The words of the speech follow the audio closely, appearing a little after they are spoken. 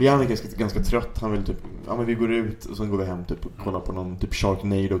Jannik är ganska trött. Han vill typ, ja men vi går ut och sen går vi hem typ och kollar på någon typ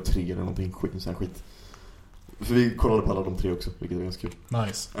Sharknado 3 eller någonting skit. För vi kollade på alla de 3 också, vilket är ganska kul.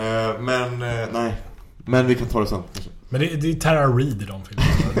 Nice. Nej. Men vi kan ta det sen kanske. Men det är Tara Reid i de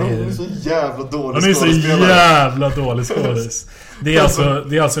filmerna. Hon är så jävla dålig. Hon är så jävla dålig skådis. Det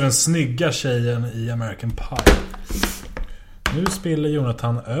är alltså den snygga tjejen i American Pie. Nu spiller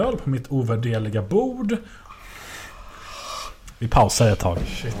Jonathan öl på mitt ovärderliga bord. Vi pausar ett tag.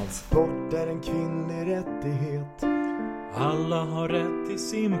 Sport är en kvinnlig rättighet. Alla har rätt till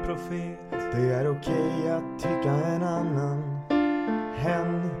sin profet. Det är okej att tycka en annan.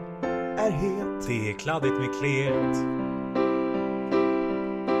 Hen är het. Det är kladdigt med klet.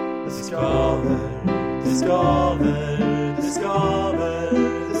 Det skaver, det skaver, det skaver,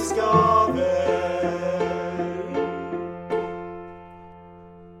 det skaver.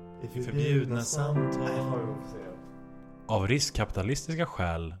 Förbjudna samtal. Av riskkapitalistiska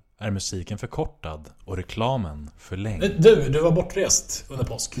skäl är musiken förkortad och reklamen förlängd. Du var bortrest under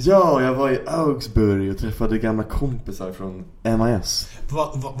påsk. Ja, jag var i Augsburg och träffade gamla kompisar från MIS.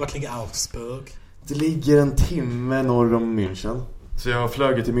 Vart ligger Augsburg? Det ligger en timme norr om München. Så jag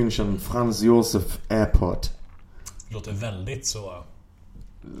flög till München, Franz Josef Airport. Det låter väldigt så...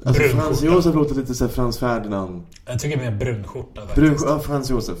 Alltså Franz Josef låter lite så Frans Ferdinand. Jag tycker mer brunskjorta faktiskt. Ja, Franz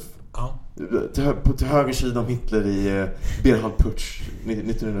Josef. Ja. Till höger sida om Hitler i Berhard Putsch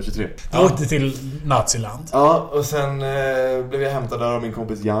 1923. Jag åkte till Naziland. Ja, och sen blev jag hämtad där av min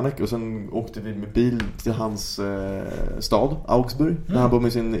kompis Janek. Och sen åkte vi med bil till hans stad, Augsburg. Där han bor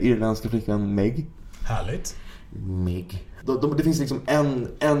med sin irländska flickvän Meg. Härligt. Meg. Det finns liksom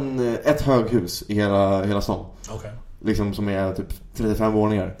ett höghus i hela stan. Okej. Liksom som är typ 35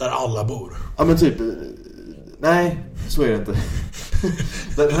 våningar. Där alla bor. Ja men typ. Nej, så är det inte.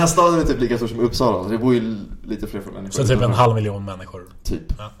 Den här staden är typ lika stor som Uppsala. Så det bor ju lite fler människor. Så typ 500 000 människor.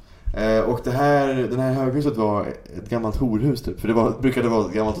 Typ. Ja. Och den här höghuset var ett gammalt horhus typ. För det brukade vara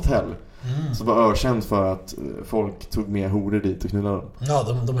ett gammalt hotell. Som var ökänt för att folk tog med horor dit och knullade dem.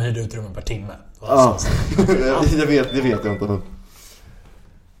 Ja, de hyrde utrymmen per timme. Ja, det vet jag inte. Men...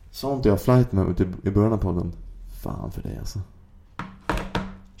 Sånt jag flight med i början av podden. Fan för det alltså.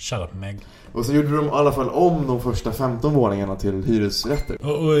 Shut up, Meg. Och så gjorde de i alla fall om de första 15 våningarna till hyresrätter.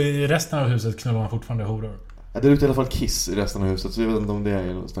 Och i resten av huset knullar man fortfarande horor. Ja, det luktar i alla fall kiss i resten av huset. Så jag vet inte om det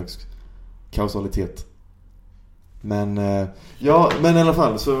är någon slags kausalitet. Men men i alla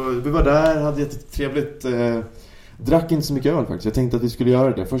fall. Så vi var där, hade jättetrevligt. Drack inte så mycket öl faktiskt. Jag tänkte att vi skulle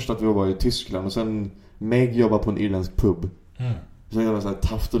göra det. Först att vi var i Tyskland. Och sen Meg jobbade på en irländsk pub. Så jag var så här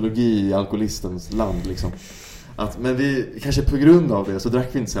taftologi i alkoholistens land liksom. Men vi, kanske på grund av det, så drack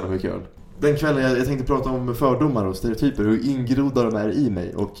vi inte så jävla mycket öl. Den kvällen jag tänkte prata om fördomar och stereotyper. Hur ingrodda de är i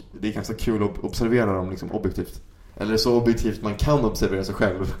mig. Och det är ganska kul att observera dem liksom objektivt. Eller så objektivt man kan observera sig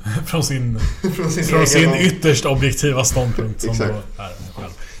själv. Från sin ytterst objektiva ståndpunkt. Som exakt. Då är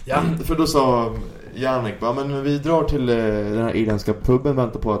själv. Ja. För då sa Jannik, men vi drar till den här irländska puben.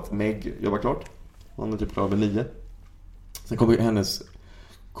 Väntar på att Meg jobbar klart. Hon är typ klar med 9. Sen kommer hennes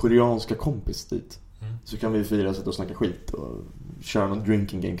koreanska kompis dit. Så kan vi fira sig och snacka skit och köra någon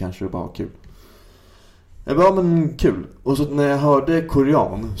drinking game kanske och bara ha kul. Jag bara, men kul. Och så när jag hörde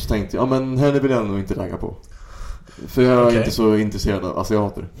korean så tänkte jag, men henne vill jag nog inte ragga på. För jag är inte så intresserad av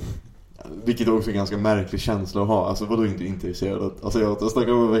asiater. Vilket också är en ganska märklig känsla att ha. Alltså vadå inte intresserad av asiater? Jag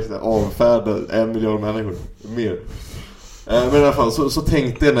snackar om att avfärda 1 miljard människor. Mer. Men i alla fall så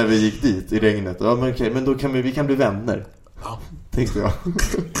tänkte jag när vi gick dit i regnet. Ja men okej, men då kan vi kan bli vänner. Ja. Tänkte jag.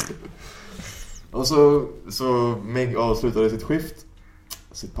 Och så Meg avslutade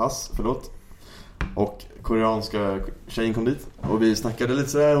sitt pass, och koreanska tjejen kom dit. Och vi snackade lite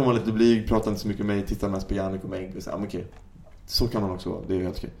sådär, hon var lite blyg, pratade inte så mycket med mig, tittade mest på Jannik och Meg. Och så okej, så kan man också vara, det är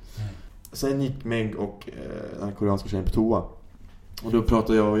helt okej. Sen gick Meg och den här koreanska tjejen på toa. Och då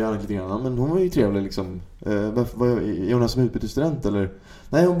pratade jag och Jannik lite grann, men hon var ju trevlig liksom. Är hon som utbytesstudent eller?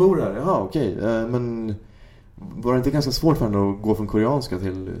 Nej, hon bor där, jaha okej. Men var det inte ganska svårt för henne att gå från koreanska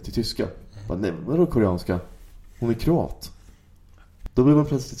till tyska? Nej, vadå koreanska? Hon är kroat. Då blev hon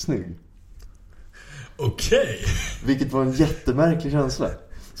plötsligt snygg. Okej. Vilket var en jättemärklig känsla.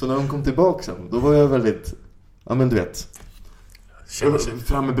 Så när hon kom tillbaka sen, då var jag väldigt, ja men du vet,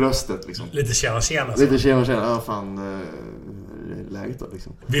 fram med bröstet liksom. Lite tjena. Lite tjena. Ja fan, läget då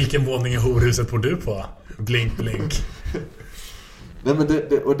liksom. Vilken våning i horhuset bor du på? Blink. Nej men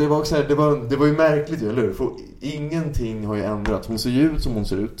det var också här, det var ju märkligt, eller hur? För ingenting har ju ändrat. Hon ser ju ut som hon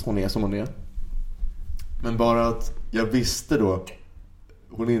ser ut. Hon är som hon är. Men bara att jag visste då,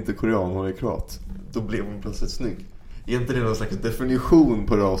 hon är inte korean, hon är kroat. Då blev hon plötsligt snygg. Är inte det någon slags definition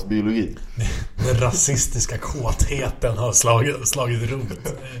på rasbiologi? Den rasistiska kåtheten har slagit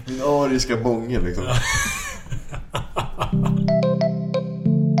rot. Min ariska bånge liksom.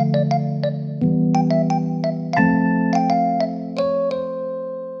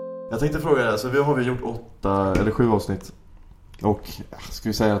 Jag tänkte fråga dig, alltså vi har gjort 8 eller 7 avsnitt. Och ska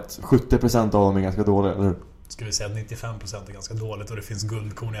vi säga att 70% av dem är ganska dåliga, eller hur? Ska vi säga att 95% är ganska dåligt och det finns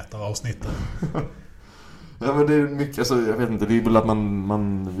guldkorn i ett av avsnitten. Ja, men det är mycket, alltså, jag vet inte, det är väl att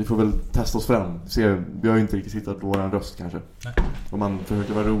vi får väl testa oss fram. Vi har ju inte riktigt hittat våran röst kanske. Nej. Och man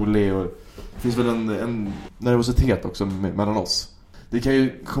försöker vara rolig och det finns väl en nervositet också mellan oss. Det kan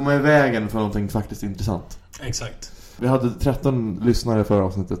ju komma i vägen för någonting faktiskt intressant. Exakt. Vi hade 13 lyssnare förra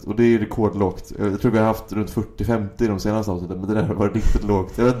avsnittet och det är rekordlågt. Jag tror vi har haft runt 40-50 de senaste avsnitten, men det där var riktigt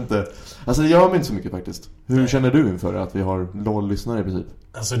lågt. Jag vet inte. Alltså det gör mig inte så mycket faktiskt. Hur känner du inför att vi har 0 lyssnare i princip?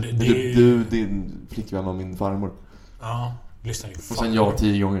 Alltså Du, din flickvän och min farmor. Ja, lyssnar din farmor. Och sen jag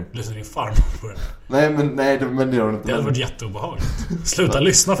 10 gånger. Lyssnar din farmor på det? Nej, men det gör hon inte. Det hade varit jätteobehagligt. Sluta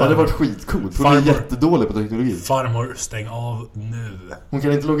lyssna, farmor. Det hade varit skitcoolt. Hon är jättedålig på teknologi. Farmor, stäng av nu. Hon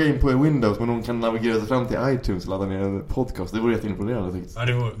kan inte logga in på Windows, men hon kan navigera sig fram till iTunes och ladda ner en podcast. Det vore jätteimponerande, tyckte jag.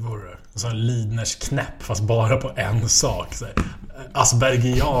 Ja, det vore det. En sån Lidners knäpp, fast bara på en sak. Så här.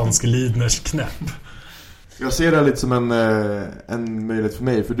 Aspergiansk Lidners knäpp. Jag ser det här lite som en möjlighet för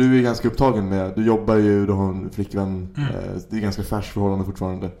mig. För du är ganska upptagen med, du jobbar ju, du har en flickvän. Det är ganska färskt förhållande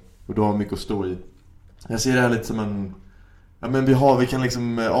fortfarande. Och du har mycket att stå i. Jag ser det här lite som en... Ja, men vi kan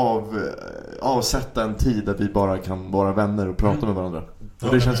liksom avsätta en tid där vi bara kan vara vänner och prata med varandra.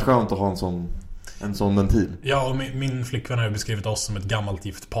 Och det känns skönt att ha en sån ventil. Ja, och min flickvän har beskrivit oss som ett gammalt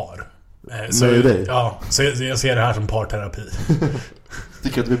gift par. Med dig? Ja, så jag ser det här som parterapi.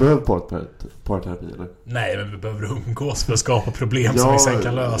 Tycker du att vi behöver parterapi, eller? Nej, men vi behöver umgås för att skapa problem som vi sen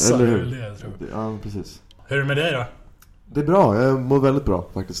kan lösa. Eller hur? Det, tror jag. Ja, precis. Hur är det med dig då? Det är bra, jag mår väldigt bra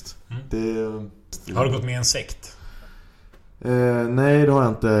faktiskt. Har du gått med i en sekt? Nej, det har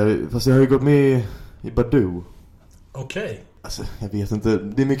jag inte. Fast jag har ju gått med i Badoo. Okej. Alltså, jag vet inte.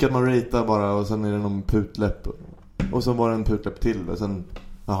 Det är mycket att man ratear bara och sen är det någon putläpp. Och så var det en putläpp till. Och sen,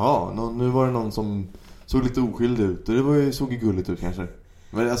 nu var det någon som såg lite oskyldig ut. Och det såg ju gulligt ut kanske.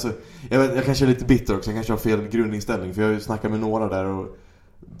 Men alltså, jag kanske är lite bitter också. Jag kanske har fel grundinställning. För jag har ju snackat med några där och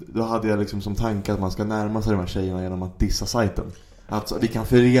då hade jag liksom som tanke att man ska närma sig de här tjejerna genom att dissa sajten. Att vi kan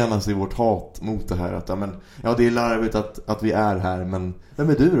förenas i vårt hat mot det här. Att det är larvigt att vi är här, men vem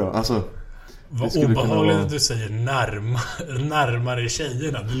är du då? Alltså, vad obehagligt att du säger närmare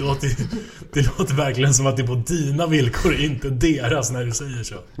tjejerna. Det låter verkligen som att det är på dina villkor, inte deras, när du säger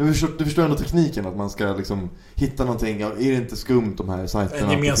så. Du förstår ändå tekniken, att man ska liksom hitta någonting. Är det inte skumt de här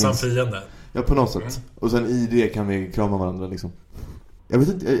sajterna? En gemensam fiende. Ja, på något sätt. Och sen i det kan vi krama varandra liksom. Jag vet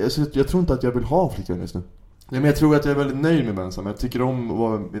inte, jag tror inte att jag vill ha flickvän just nu. Nej, men jag tror att jag är väldigt nöjd med ensam. Jag tycker om att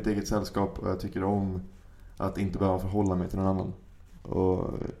vara mitt eget sällskap. Och jag tycker om att inte behöva förhålla mig till någon annan.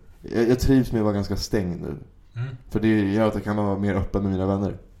 Och jag trivs med att vara ganska stängd nu. För det gör att jag kan vara mer öppen med mina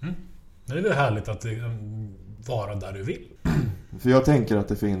vänner. Det är väl härligt att vara där du vill. För jag tänker att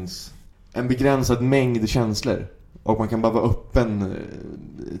det finns en begränsad mängd känslor. Och man kan bara vara öppen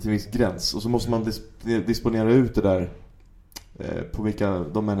till en viss gräns. Och så måste man disponera ut det där på vilka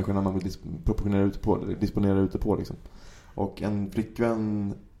de människorna man vill disponera ut det på liksom. Och en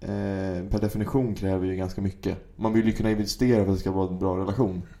flickvän per definition kräver ju ganska mycket. Man vill ju kunna investera för att det ska vara en bra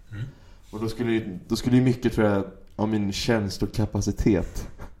relation. Och då skulle ju mycket, tror jag, av min känslokapacitet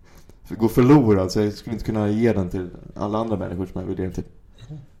gå förlorad. Så jag skulle inte kunna ge den till alla andra människor som jag vill ge den till.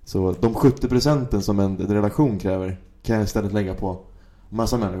 Så de 70% som en relation kräver kan jag istället lägga på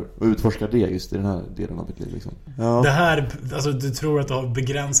massa människor och utforska det just i den här delen av mitt liv liksom. Ja. Det här, alltså du tror att du har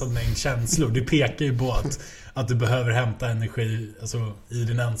begränsad mängd känslor. Det pekar ju på att du behöver hämta energi, alltså, i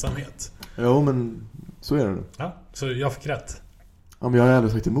din ensamhet. Jo, men så är det nu. Ja, så jag fick rätt. Ja, men jag har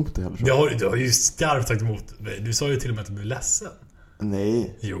aldrig sagt emot det heller. Du har ju skarpt sagt emot. Du sa ju till och med att du blev ledsen.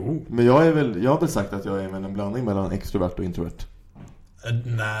 Nej. Jo. Men jag har väl sagt att jag är en blandning mellan extrovert och introvert.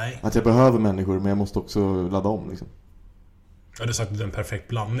 Nej. Att jag behöver människor, men jag måste också ladda om liksom. Ja, du sagt att det är en perfekt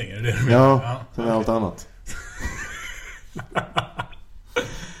blandning, är det det? Ja, som är allt annat.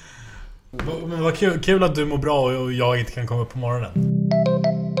 Men vad kul att du mår bra och jag inte kan komma upp på morgonen.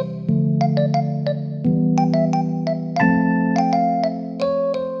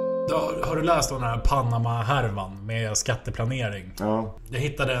 Har du läst om den här Panama-härvan med skatteplanering? Ja. Jag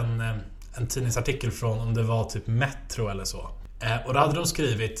hittade en tidningsartikel från, om det var typ Metro eller så. Och då hade de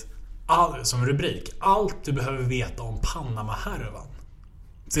skrivit som rubrik: allt du behöver veta om Panama-härvan.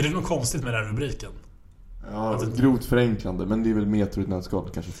 Så är det något konstigt med den rubriken? Ja, grovt förenklande, men det är väl Metro i ett nötskal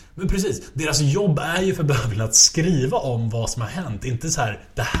kanske. Men precis, deras jobb är ju för bövelen att skriva om vad som har hänt. Inte så här,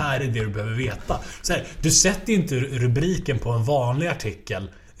 det här är det du behöver veta. Så här, du sätter inte rubriken på en vanlig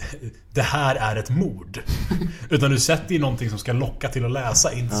artikel, det här är ett mord. Utan du sätter ju någonting som ska locka till att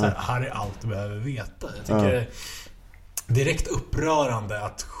läsa. Inte så här är allt du behöver veta. Jag tycker det är direkt upprörande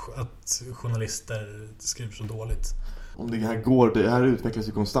att journalister skriver så dåligt. Om det här går, det här utvecklas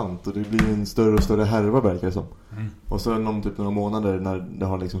ju konstant och det blir en större och större härva, verkar det som. Och så några månader när det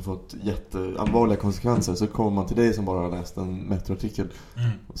har liksom fått jätteallvarliga konsekvenser, så kommer man till dig som bara har läst en Metro-artikel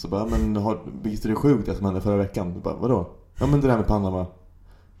och så bara, men visst är det sjukt det som hände förra veckan? Du bara, vadå? Ja, men det där med Panama.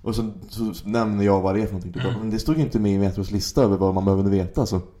 Och så nämner jag vad det är för någonting. Men det stod ju inte med i Metros lista över vad man behöver veta.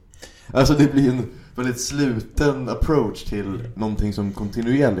 Alltså det blir en väldigt sluten approach till någonting som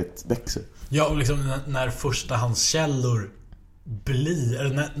kontinuerligt växer. Ja, och liksom när förstahandskällor blir,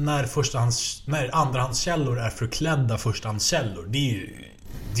 eller när andrahandskällor är förklädda förstahandskällor, det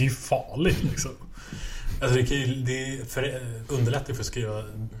är ju farligt liksom. Alltså det underlättar för att skriva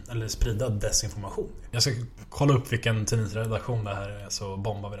eller sprida desinformation. Jag ska kolla upp vilken tidningsredaktion det här är, så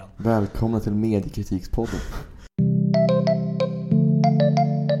bombar vi den. Välkomna till Mediekritikspodden.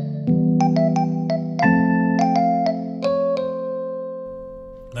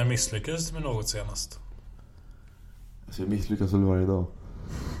 När misslyckades du med något senast? Alltså jag misslyckas väl varje dag.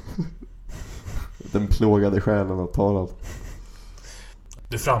 Den plågade själen har talat.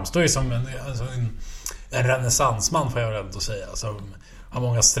 Du framstår ju som en renässansman, får jag rätt att säga, som har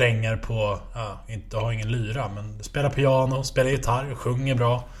många strängar på, inte har ingen lyra, men spelar piano, spelar gitarr, sjunger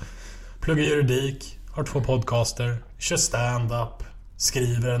bra, pluggar juridik, har 2 podcaster, kör stand-up,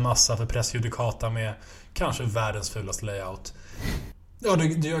 skriver en massa för Pressjudicata med kanske världens fulaste layout. Ja,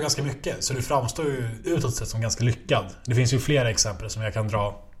 du gör ganska mycket, så du framstår ju utåt sett som ganska lyckad. Det finns ju flera exempel som jag kan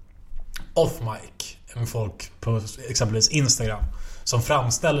dra off mic med folk på exempelvis Instagram som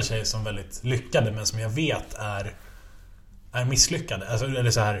framställer sig som väldigt lyckade, men som jag vet är misslyckade. Alltså,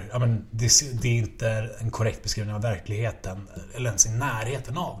 eller så här, ja, men det är inte en korrekt beskrivning av verkligheten eller ens i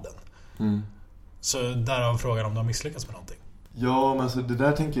närheten av den. Så därav frågan om de har misslyckats med någonting. Ja, men alltså, det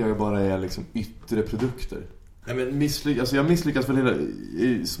där tänker jag bara är liksom yttre produkter. Nej, men jag misslyckas väl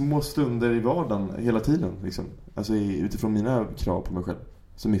i små stunder i vardagen hela tiden liksom. Alltså utifrån mina krav på mig själv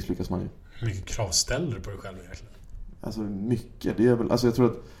så misslyckas man ju. Hur mycket krav ställer du på dig själv egentligen? Alltså mycket, det är väl, alltså jag tror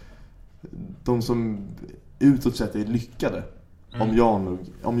att de som utåt sett är lyckade, om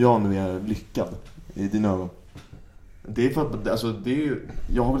jag nu är lyckad i dina ögon, det är för att, alltså det är ju,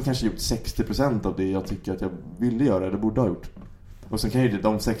 jag har väl kanske gjort 60% av det jag tycker att jag ville göra eller borde ha gjort. Och sen kan ju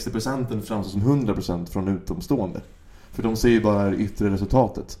de 60% framstå som 100% från utomstående. För de ser ju bara det yttre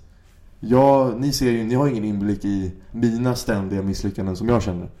resultatet. Ni har ingen inblick i mina ständiga misslyckanden som jag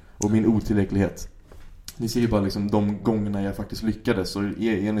känner. Och min otillräcklighet. Ni ser ju bara liksom de gångerna jag faktiskt lyckades. Och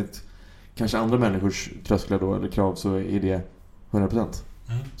enligt kanske andra människors trösklar då, eller krav, så är det 100%.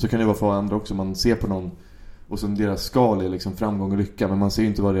 Så kan det vara för andra också. Man ser på någon och som deras skal är liksom framgång och lycka. Men man ser ju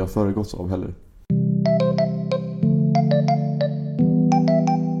inte vad det har föregåtts av heller.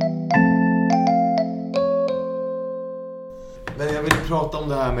 Men jag vill prata om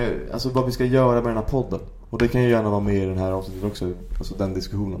det här med, alltså vad vi ska göra med den här podden. Och det kan ju gärna vara med i den här avsnittet också, alltså den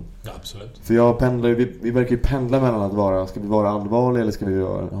diskussionen. Ja, absolut. För vi verkar ju pendla mellan att vara, ska vi vara allvarliga eller ska vi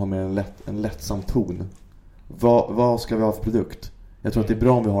ha med en lättsam ton? Vad ska vi ha för produkt? Jag tror att det är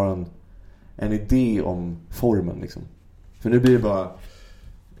bra om vi har en idé om formen liksom. För nu blir det bara,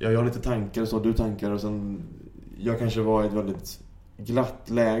 jag har lite tankar och så har du tankar och sen jag kanske var i ett väldigt glatt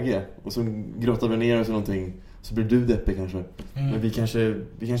läge och så grottar vi ner oss i någonting. Så blir du deppig kanske. Men vi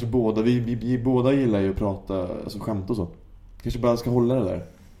kanske båda vi båda gillar ju att prata, alltså skämt och så. Kanske bara ska hålla det där.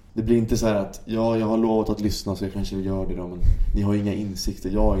 Det blir inte så här att jag har lovat att lyssna så jag kanske gör det då, men ni har inga insikter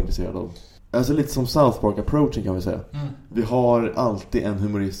jag är intresserad av. Alltså lite som South Park approaching kan vi säga. Vi har alltid en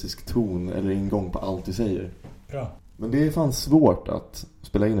humoristisk ton eller ingång på allt vi säger. Bra. Men det är fan svårt att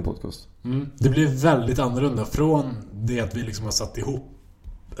spela in en podcast. Det blir väldigt annorlunda från det att vi liksom har satt ihop.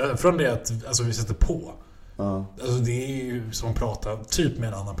 Från det att alltså, vi sätter på. Alltså det är ju som att prata typ med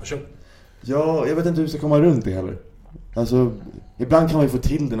en annan person. Ja, jag vet inte hur vi ska komma runt det heller. Alltså, ibland kan man ju få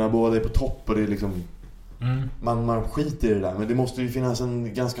till det när båda är på topp och det är liksom man skiter i det där. Men det måste ju finnas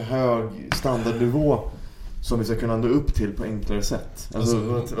en ganska hög standardnivå som vi ska kunna nå upp till på enklare sätt.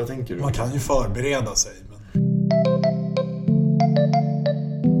 Alltså vad tänker du? Man kan ju förbereda sig, men...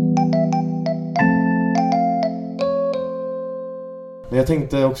 Men jag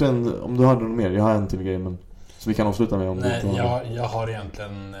tänkte också om du hade något mer. Jag har en till grej, men så vi kan avsluta med om nej, jag har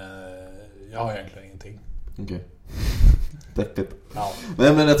egentligen ingenting. Okej. Deppigt. Ja.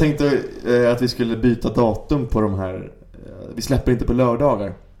 Men jag tänkte att vi skulle byta datum på de här. Vi släpper inte på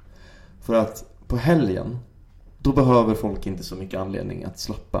lördagar. För att på helgen, då behöver folk inte så mycket anledning att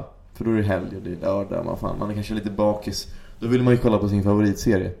slappa. För då är det helg och det är lördag. Man är kanske lite bakis. Då vill man ju kolla på sin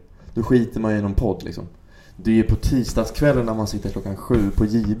favoritserie. Då skiter man i någon podd liksom. Det är ju på tisdagskvällen när man sitter 7:00 på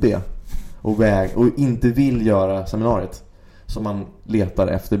JB och inte vill göra seminariet. Så man letar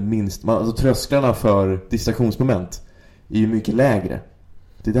efter minst. Alltså trösklarna för distraktionsmoment är ju mycket lägre.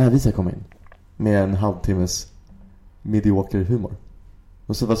 Det är där vi ska komma in. Med en halvtimmes medioker humor.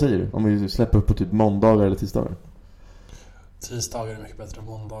 Och så vad säger du? Om vi släpper upp på typ måndagar eller tisdagar? Tisdagar är mycket bättre än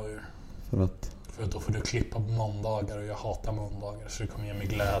måndagar. För att då får du klippa på måndagar och jag hatar måndagar. Så det kommer ge mig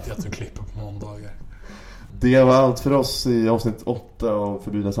glädje att du klipper på måndagar. Det var allt för oss i avsnitt 8 av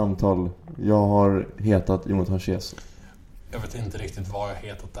Förbjudna samtal. Jag har hetat Jonathan Sches. Jag vet inte riktigt vad jag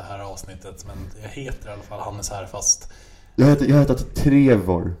hetat det här avsnittet. Men jag heter i alla fall Hannes här fast. Jag har hetat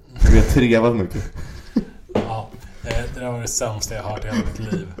Trevor. Vi har trevat mycket. Ja, det där var det sämsta jag har hört i hela mitt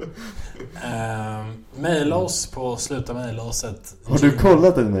liv. Maila oss på slutamailaset. Har du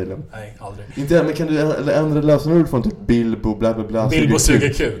kollat den mailen? Nej, aldrig. Inte, men kan du ändra lösenord från typ Bilbo bla bla bla? Bilbo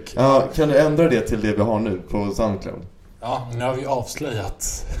suger kuk. Ja, kan du ändra det till det vi har nu på SoundCloud? Ja, nu har vi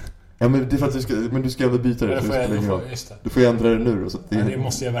avslöjat. Ja, men det är för att du ska ändå byta det. Du får ju ändra det nu. Så det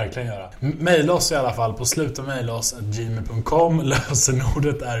måste jag verkligen göra. Maila oss i alla fall på slutamailas@gmail.com.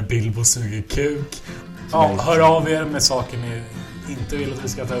 Lösenordet är Bilbo suger kuk. Ja, hör av er med saker ni inte vill att vi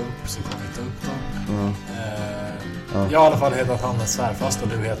ska ta upp, så kommer vi ta upp dem. Jag har i alla fall hetat Hannes Svärfast och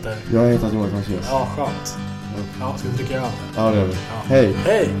du heter? Jag heter Jonathan Sches. Ja, skönt. Ja, ska vi dricka öl? Ja, det gör vi. Hej!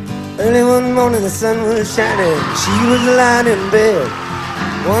 Hej! Early one morning the sun was shining. She was lying in bed,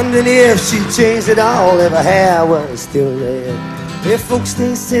 wondering if she'd changed it all, if her hair was still red. If folks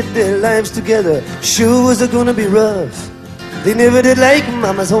they set their lives together, sure was it gonna be rough. They never did like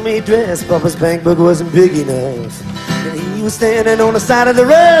Mama's homemade dress. Papa's bank book wasn't big enough. And he was standing on the side of the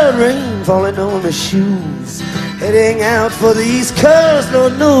road, rain falling on his shoes, heading out for the East Coast.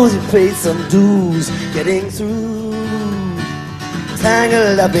 Lord knows he paid some dues, getting through,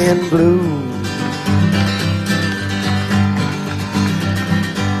 tangled up in blue.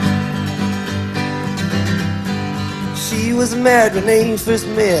 She was married when they first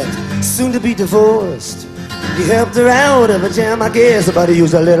met, soon to be divorced. He helped her out of a jam, I guess, but he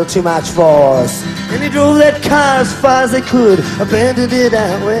used a little too much force. And he drove that car as far as they could, abandoned it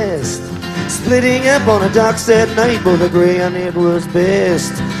out west. Splitting up on the docks that night, both agree on it was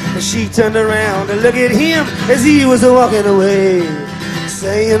best. And she turned around to look at him as he was walking away,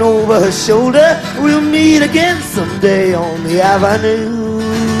 saying over her shoulder, we'll meet again someday on the avenue,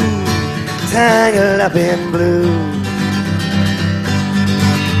 tangled up in blue.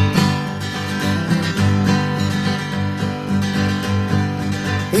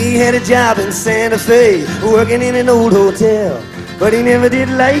 He had a job in Santa Fe, working in an old hotel, but he never did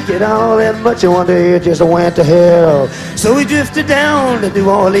like it all that much, and one day it just went to hell. So he drifted down to New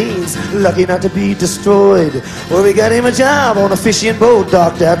Orleans, lucky not to be destroyed. Well, we got him a job on a fishing boat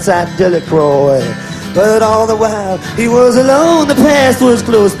docked outside Delacroix. But all the while he was alone, the past was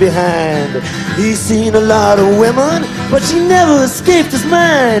close behind. He's seen a lot of women, but she never escaped his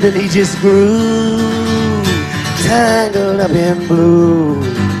mind, and he just grew tangled up in blue.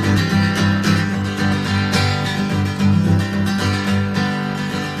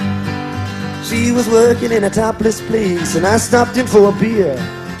 She was working in a topless place, and I stopped in for a beer.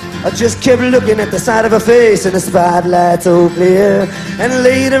 I just kept looking at the side of her face in the spotlight so clear. And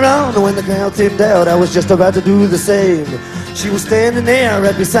later on, when the crowd thinned out, I was just about to do the same. She was standing there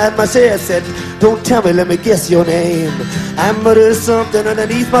right beside my chair, said, don't tell me, let me guess your name. I muttered something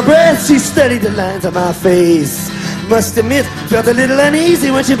underneath my breath. She studied the lines on my face. Must admit, felt a little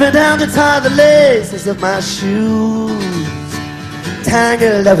uneasy when she bent down to tie the laces of my shoes,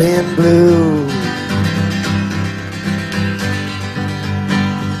 tangled up in blue.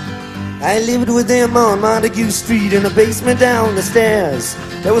 I lived with them on Montague Street in the basement down the stairs.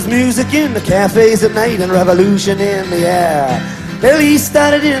 There was music in the cafes at night and revolution in the air. Well, he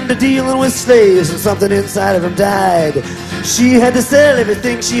started into dealing with slaves and something inside of him died. She had to sell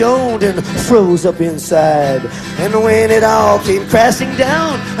everything she owned and froze up inside. And when it all came crashing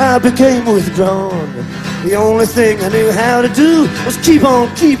down, I became withdrawn. The only thing I knew how to do was keep on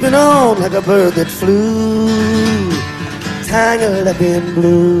keeping on like a bird that flew, tangled up in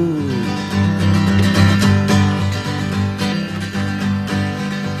blue.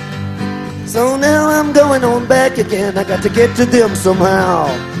 So now I'm going on back again, I got to get to them somehow.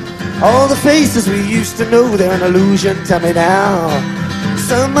 All the faces we used to know, they're an illusion, tell me now.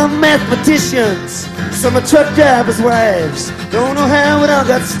 Some are mathematicians, Some are truck drivers' wives. Don't know how it all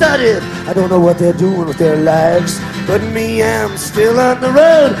got started. I don't know what they're doing with their lives. But me, I'm still on the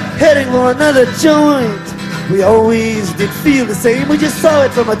road, heading for another joint. We always did feel the same, we just saw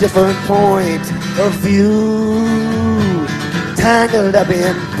it from a different point of view. Tangled up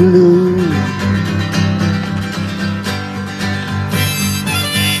in blue.